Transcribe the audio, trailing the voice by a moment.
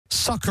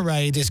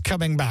SoccerAid is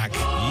coming back.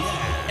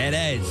 Yeah, it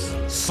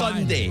is.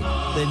 Sunday,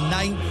 the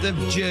 9th of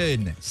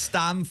June,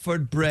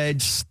 Stamford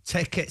Bridge.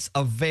 Tickets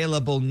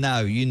available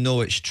now. You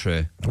know it's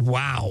true.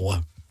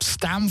 Wow.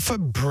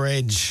 Stamford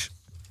Bridge.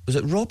 Was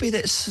it Robbie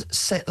that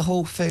set the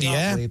whole thing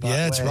up way back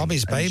Yeah, it's when?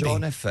 Robbie's And baby.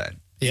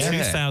 Jonathan. Yeah.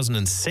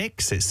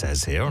 2006, it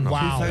says here. On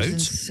Wow.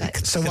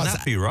 2006. So Can what's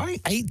that be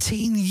right?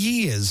 18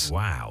 years.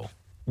 Wow.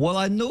 Well,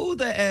 I know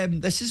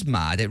that this is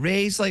mad. It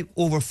raised like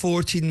over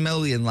 14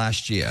 million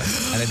last year,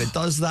 and if it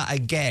does that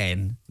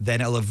again, then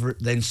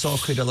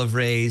SoccerAid will have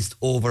raised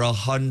over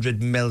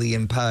 £100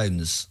 million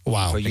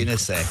Wow. for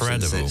UNICEF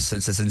Incredible.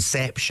 since its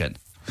inception.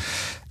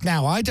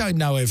 Now, I don't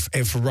know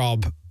if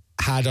Rob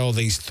had all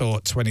these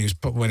thoughts when he was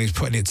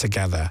putting it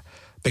together,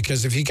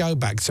 because if you go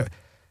back to,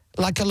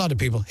 like a lot of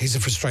people, he's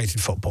a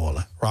frustrated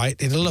footballer, right?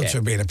 He'd love to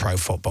have been a pro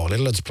footballer.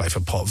 He'd love to play for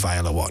Port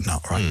Vale or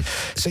whatnot, right?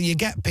 So you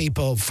get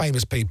people,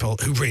 famous people,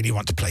 who really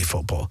want to play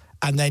football.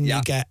 And then you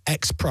get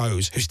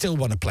ex-pros who still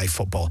want to play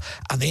football.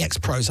 And the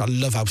ex-pros, I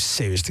love how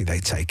seriously they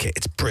take it.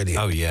 It's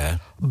brilliant. Oh, yeah.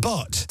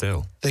 But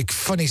Still. the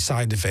funny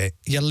side of it,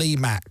 your Lee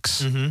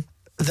Max,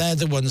 they're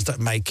the ones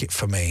that make it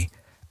for me.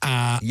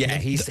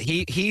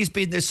 He's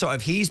been the sort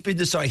of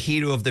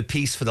hero of the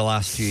piece for the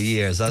last few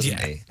years, hasn't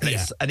he?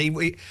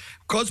 And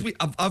because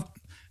I've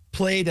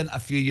played in a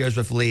few years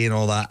with Lee and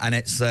all that, and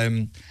it's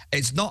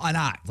not an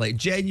act. Like,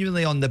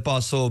 genuinely on the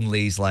bus home,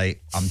 Lee's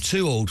like, I'm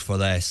too old for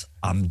this.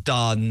 I'm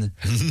done.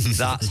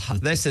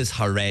 This is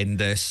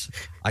horrendous.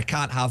 I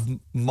can't have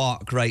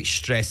Mark Wright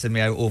stressing me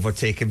out over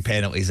taking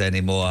penalties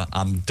anymore.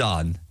 I'm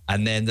done.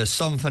 And then there's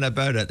something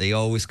about it that he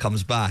always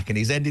comes back, and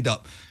he's ended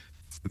up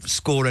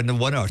scoring the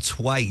winner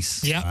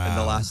twice in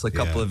the last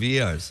couple of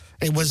years.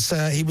 It was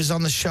he was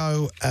on the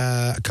show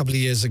a couple of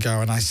years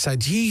ago, and I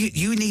said,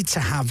 you need to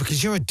have,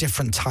 because you're a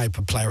different type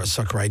of player at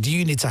SoccerAid,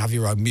 you need to have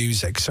your own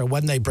music. So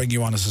when they bring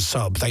you on as a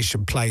sub, they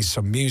should play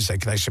some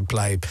music. They should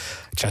play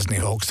Chesney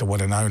Hawkes, The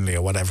One and Only,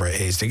 or whatever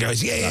it is. He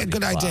goes,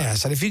 good idea. I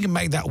said, if you can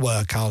make that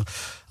work,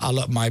 I'll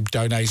up my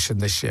donation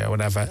this year,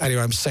 whatever.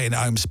 Anyway, I'm sitting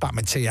at home, spat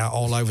my tea out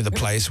all over the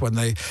place when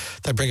they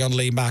bring on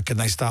Lee Mack and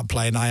they start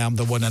playing I Am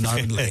the One and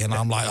Only, and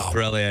I'm like, oh,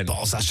 brilliant.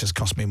 Balls, that's just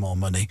cost me more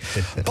money.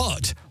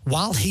 But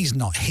while he's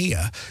not here,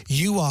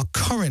 you are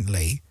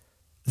currently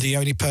the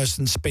only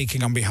person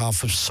speaking on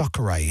behalf of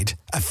SoccerAid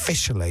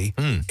officially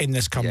in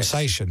this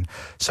conversation.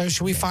 So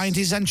should we find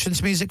his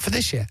entrance music for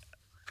this year?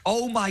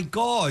 Oh my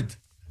God.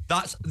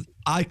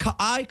 I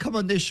come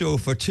on this show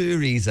for two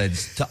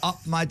reasons: to up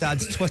my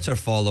dad's Twitter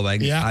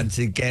following and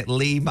to get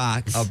Lee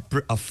Mack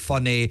a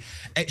funny.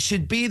 It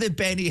should be the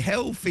Benny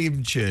Hill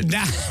theme tune.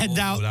 Now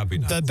that'd be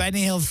nice. The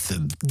Benny Hill,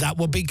 that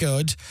would be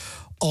good.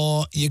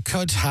 Or you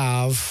could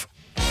have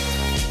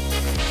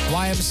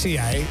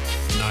YMCA.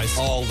 Nice.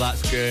 Oh,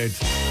 that's good.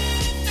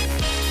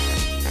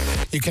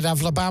 You could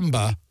have La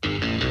Bamba.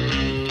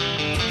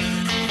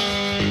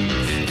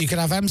 You could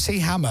have MC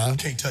Hammer.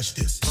 Can't touch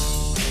this.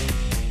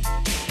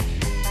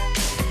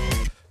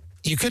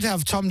 You could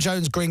have Tom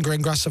Jones' Green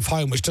Green Grass of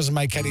Home, which doesn't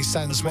make any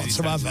sense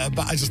whatsoever,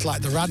 but I just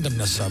like the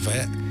randomness of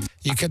it.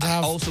 You could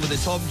have... Also, with the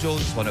Tom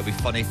Jones one, it'd be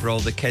funny for all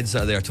the kids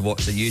that are there to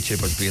watch the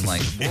YouTubers being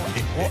like,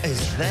 what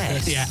is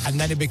this? Yeah, and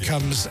then it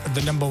becomes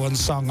the #1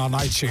 song on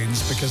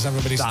iTunes because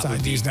everybody's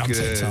started using it on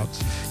TikTok.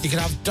 You could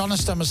have Donna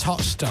Summer's Hot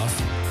Stuff,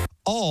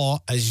 or,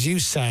 as you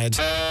said...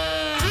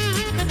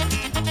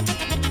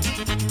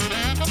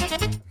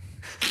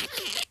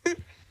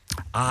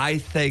 I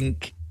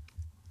think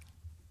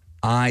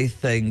Hammer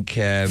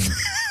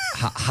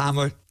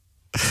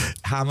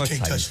Time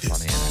is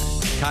funny, isn't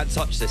it? Can't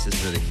Touch This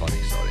is really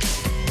funny, sorry.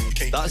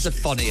 That's the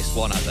funniest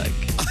one, I think.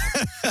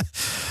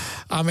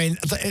 I mean,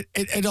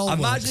 it all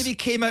Imagine works. if he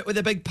came out with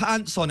the big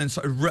pants on and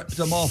sort of ripped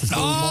them off.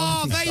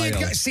 Oh, there you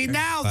go. See,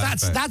 now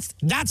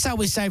that's how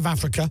we save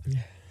Africa.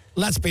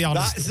 Let's be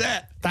honest. That's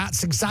it.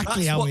 That's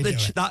exactly how we do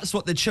it. That's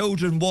what the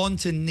children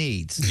want and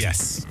need.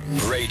 Yes.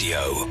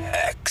 Radio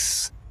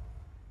X.